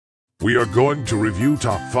We are going to review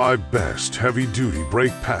top 5 best heavy-duty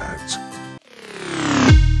brake pads.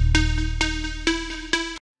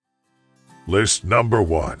 List number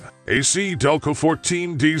 1. AC Delco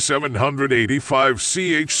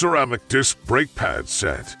 14D785CH Ceramic Disc Brake Pad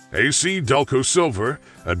Set. AC Delco Silver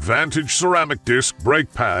Advantage Ceramic Disc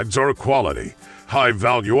Brake Pads are a quality,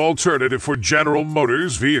 high-value alternative for General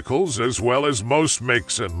Motors vehicles as well as most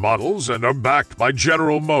makes and models and are backed by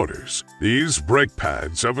General Motors. These brake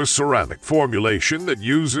pads have a ceramic formulation that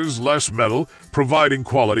uses less metal, providing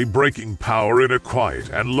quality braking power in a quiet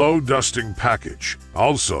and low-dusting package.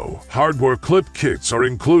 Also, hardware clip kits are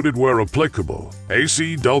included where applicable.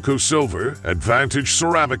 AC Delco Silver Advantage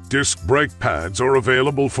Ceramic Disc Brake Pads are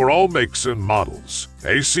available for all makes and models.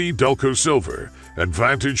 AC Delco Silver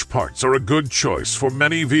Advantage parts are a good choice for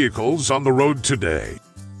many vehicles on the road today.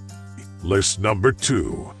 List number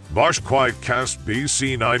 2. Bosch QuietKast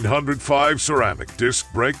BC905 Ceramic Disc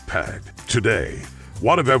Brake Pad. Today,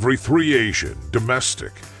 one of every 3 Asian,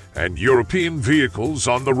 domestic, and European vehicles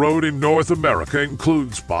on the road in North America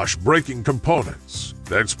includes Bosch braking components.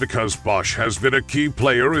 That's because Bosch has been a key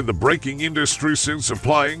player in the braking industry since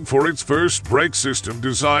applying for its first brake system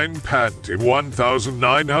design patent in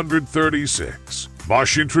 1936.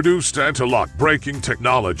 Bosch introduced anti-lock braking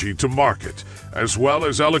technology to market, as well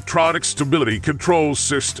as electronic stability control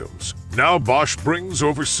systems. Now Bosch brings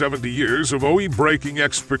over 70 years of OE braking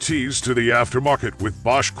expertise to the aftermarket with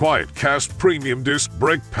Bosch QuietKast Premium Disc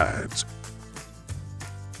Brake Pads.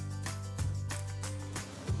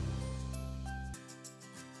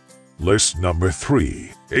 List number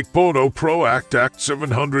 3. Ikebono Pro Act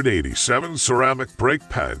 787 Ceramic Brake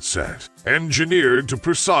Pad Set. Engineered to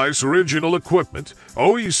precise original equipment,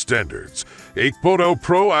 OE standards, Ikebono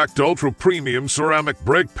Pro Act Ultra Premium Ceramic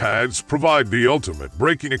Brake Pads provide the ultimate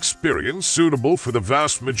braking experience suitable for the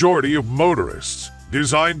vast majority of motorists.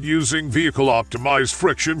 Designed using vehicle-optimized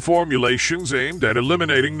friction formulations aimed at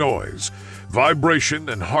eliminating noise, vibration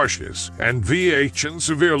and harshness, and VH and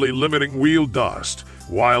severely limiting wheel dust,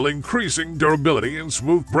 while increasing durability in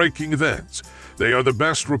smooth braking events. They are the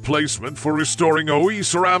best replacement for restoring OE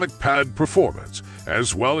ceramic pad performance,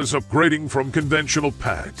 as well as upgrading from conventional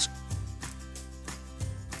pads.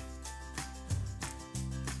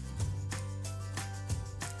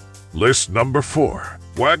 List number 4.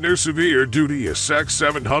 Wagner Severe Duty SX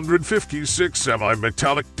 756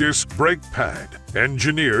 Semi-Metallic Disc Brake Pad.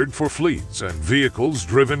 Engineered for fleets and vehicles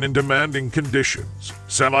driven in demanding conditions.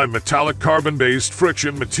 Semi-metallic carbon-based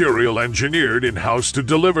friction material engineered in-house to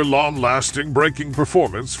deliver long-lasting braking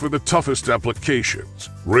performance for the toughest applications.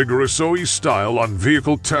 Rigorous OE style on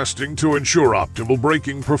vehicle testing to ensure optimal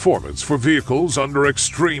braking performance for vehicles under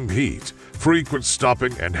extreme heat, frequent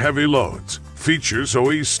stopping, and heavy loads. Features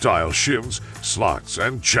OE-style shims, slots,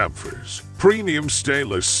 and chamfers. Premium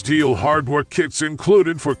stainless steel hardware kits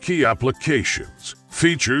included for key applications.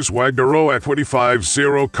 Features Wagner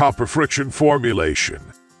OE250 copper friction formulation.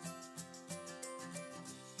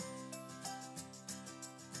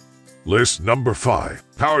 List number 5.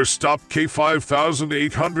 PowerStop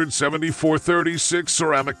K5874-36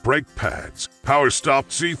 Ceramic Brake Pads. PowerStop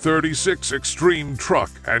C36 Extreme Truck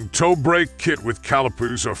and Tow Brake Kit with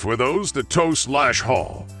calipers are for those that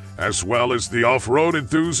tow/haul, as well as the off-road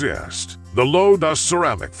enthusiast. The low-dust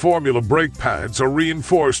ceramic formula brake pads are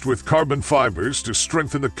reinforced with carbon fibers to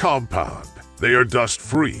strengthen the compound. They are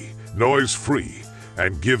dust-free, noise-free,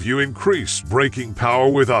 and give you increased braking power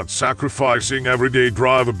without sacrificing everyday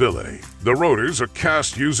drivability. The rotors are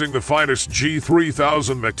cast using the finest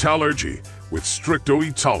G3000 metallurgy, with strict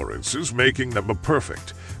OE tolerances making them a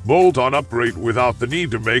perfect bolt-on upgrade without the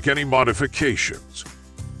need to make any modifications.